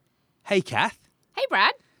Hey, Kath. Hey,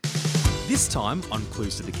 Brad. This time on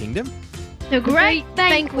Clues to the Kingdom. The Great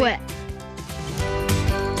Banquet.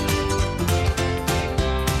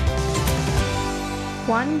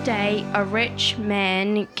 One day a rich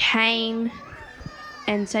man came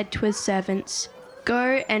and said to his servants,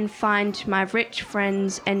 "Go and find my rich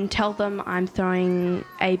friends and tell them I'm throwing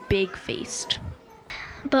a big feast."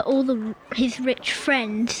 But all his rich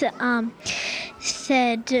friends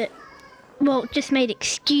just made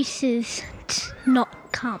excuses to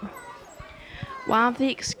not come. One of the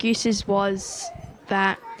excuses was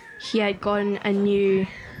that he had gotten a new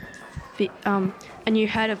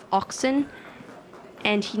herd of oxen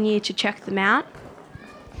and he needed to check them out.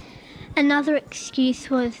 Another excuse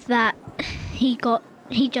was that he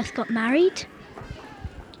just got married.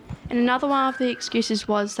 And another one of the excuses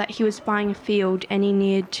was that he was buying a field and he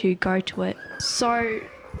needed to go to it. So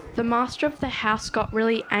the master of the house got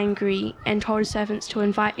really angry and told his servants to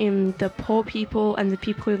invite in the poor people and the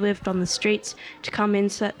people who lived on the streets to come in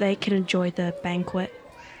so that they can enjoy the banquet.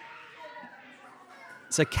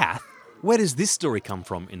 So, Kath, where does this story come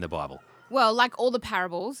from in the Bible? Well, like all the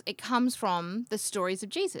parables, it comes from the stories of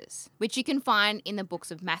Jesus, which you can find in the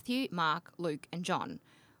books of Matthew, Mark, Luke, and John,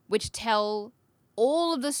 which tell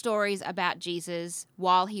all of the stories about Jesus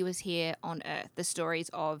while he was here on earth. The stories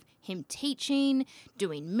of him teaching,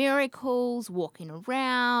 doing miracles, walking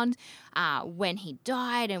around, when he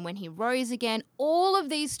died and when he rose again. All of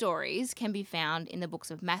these stories can be found in the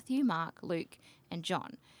books of Matthew, Mark, Luke, and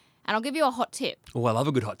John. And I'll give you a hot tip. Oh, I love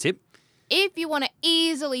a good hot tip. If you want to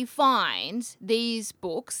easily find these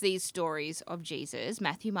books, these stories of Jesus,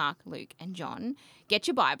 Matthew, Mark, Luke, and John, get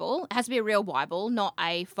your Bible. It has to be a real Bible, not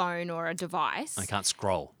a phone or a device. I can't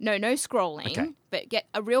scroll. No scrolling. Okay. But get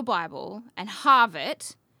a real Bible and halve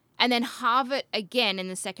it, and then halve it again in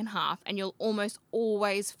the second half, and you'll almost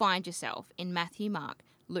always find yourself in Matthew, Mark,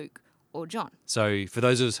 Luke, or John. So for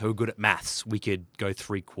those of us who are good at maths, we could go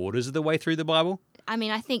 3/4 of the way through the Bible? I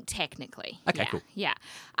mean, I think technically. Okay, cool. Yeah.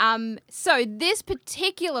 So this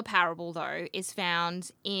particular parable, though, is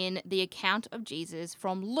found in the account of Jesus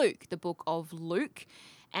from Luke, the book of Luke.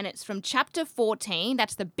 And it's from chapter 14.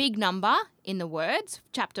 That's the big number in the words,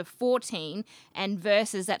 chapter 14. And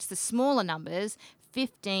verses, that's the smaller numbers,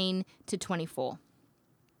 15 to 24.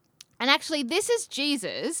 And actually, this is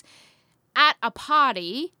Jesus at a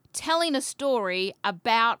party telling a story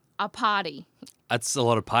about a party. That's a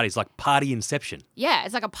lot of parties, like party inception. Yeah,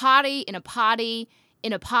 it's like a party in a party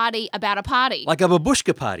in a party about a party. Like a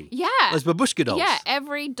babushka party. Yeah. Those babushka dolls. Yeah,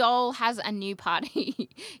 every doll has a new party.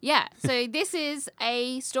 Yeah, so this is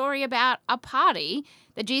a story about a party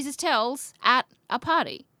that Jesus tells at a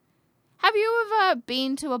party. Have you ever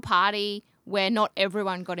been to a party where not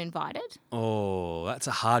everyone got invited? Oh, that's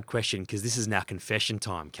a hard question because this is now confession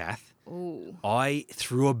time, Kath. Ooh. I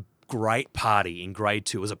threw a great party in grade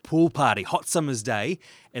 2. It was a pool party, hot summer's day,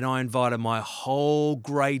 and I invited my whole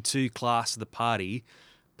grade 2 class to the party,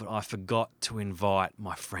 but I forgot to invite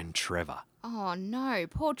my friend Trevor. Oh, no.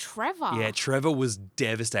 Poor Trevor. Yeah, Trevor was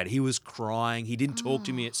devastated. He was crying. He didn't talk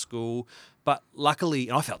to me at school. But luckily,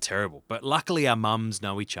 and I felt terrible, but luckily our mums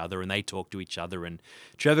know each other and they talk to each other. And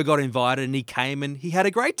Trevor got invited and he came and he had a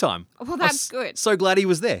great time. Well, that's good. So glad he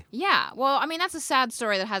was there. Yeah. Well, I mean, that's a sad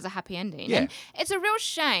story that has a happy ending. Yeah. And it's a real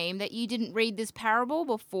shame that you didn't read this parable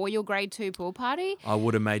before your grade 2 pool party. I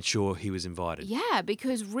would have made sure he was invited. Yeah,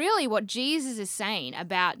 because really what Jesus is saying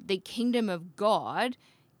about the kingdom of God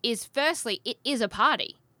is, firstly, it is a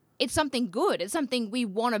party. It's something good. It's something we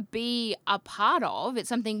want to be a part of. It's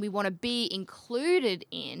something we want to be included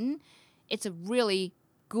in. It's a really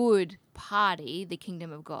good party, the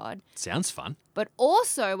kingdom of God. Sounds fun. But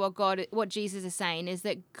also what Jesus is saying is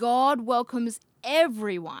that God welcomes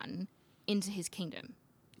everyone into his kingdom.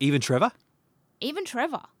 Even Trevor? Even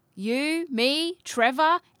Trevor. You, me,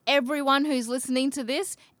 Trevor, everyone who's listening to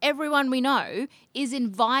this, everyone we know is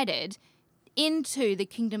invited into the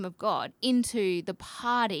kingdom of God, into the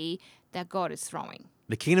party that God is throwing.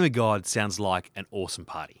 The kingdom of God sounds like an awesome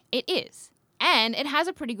party. It is. And it has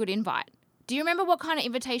a pretty good invite. Do you remember what kind of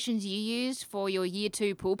invitations you used for your year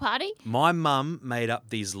 2 pool party? My mum made up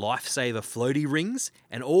these lifesaver floaty rings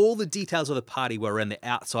and all the details of the party were around the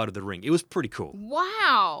outside of the ring. It was pretty cool.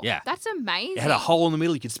 Wow. Yeah. That's amazing. It had a hole in the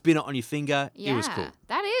middle. You could spin it on your finger. Yeah, It was cool.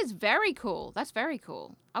 That is very cool. That's very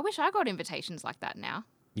cool. I wish I got invitations like that now.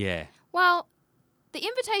 Yeah. Well, the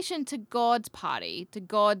invitation to God's party, to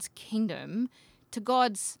God's kingdom, to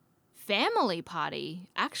God's family party,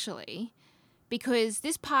 actually, because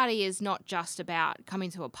this party is not just about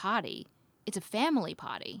coming to a party, it's a family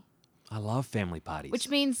party. I love family parties. Which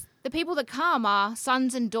means the people that come are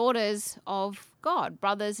sons and daughters of God,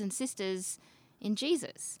 brothers and sisters in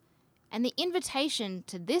Jesus. And the invitation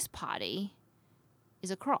to this party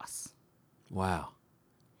is a cross. Wow.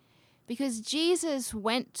 Because Jesus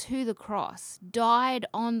went to the cross, died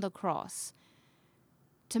on the cross,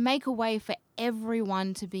 to make a way for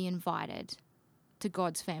everyone to be invited to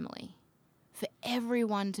God's family, for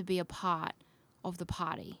everyone to be a part of the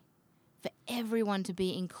party, for everyone to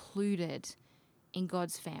be included in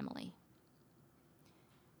God's family.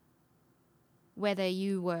 Whether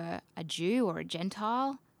you were a Jew or a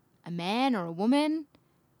Gentile, a man or a woman,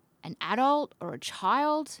 an adult or a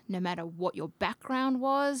child, no matter what your background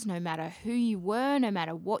was, no matter who you were, no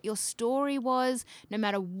matter what your story was, no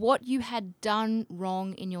matter what you had done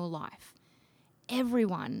wrong in your life,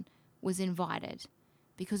 everyone was invited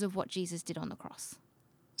because of what Jesus did on the cross.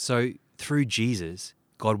 So through Jesus,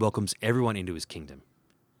 God welcomes everyone into his kingdom.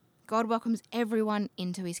 God welcomes everyone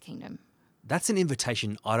into his kingdom. That's an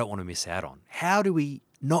invitation I don't want to miss out on. How do we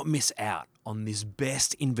not miss out on this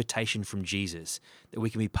best invitation from Jesus that we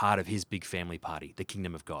can be part of his big family party, the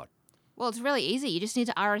kingdom of God? Well, it's really easy. You just need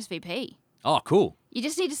to RSVP. Oh, cool. You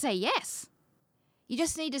just need to say yes. You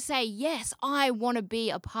just need to say, yes, I want to be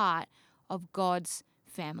a part of God's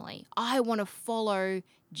family. I want to follow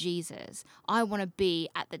Jesus. I want to be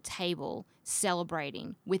at the table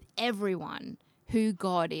celebrating with everyone who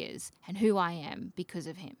God is and who I am because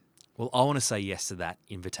of him. Well, I want to say yes to that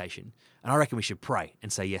invitation. And I reckon we should pray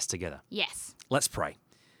and say yes together. Yes. Let's pray.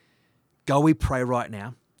 God, we pray right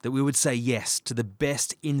now that we would say yes to the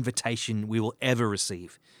best invitation we will ever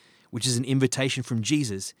receive, which is an invitation from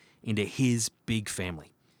Jesus into his big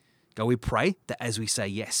family. God, we pray that as we say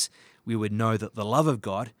yes, we would know that the love of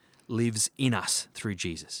God lives in us through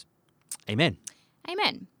Jesus. Amen.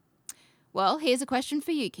 Amen. Well, here's a question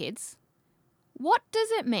for you kids. What does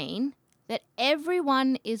it mean that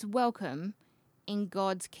everyone is welcome in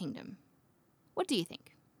God's kingdom? What do you think?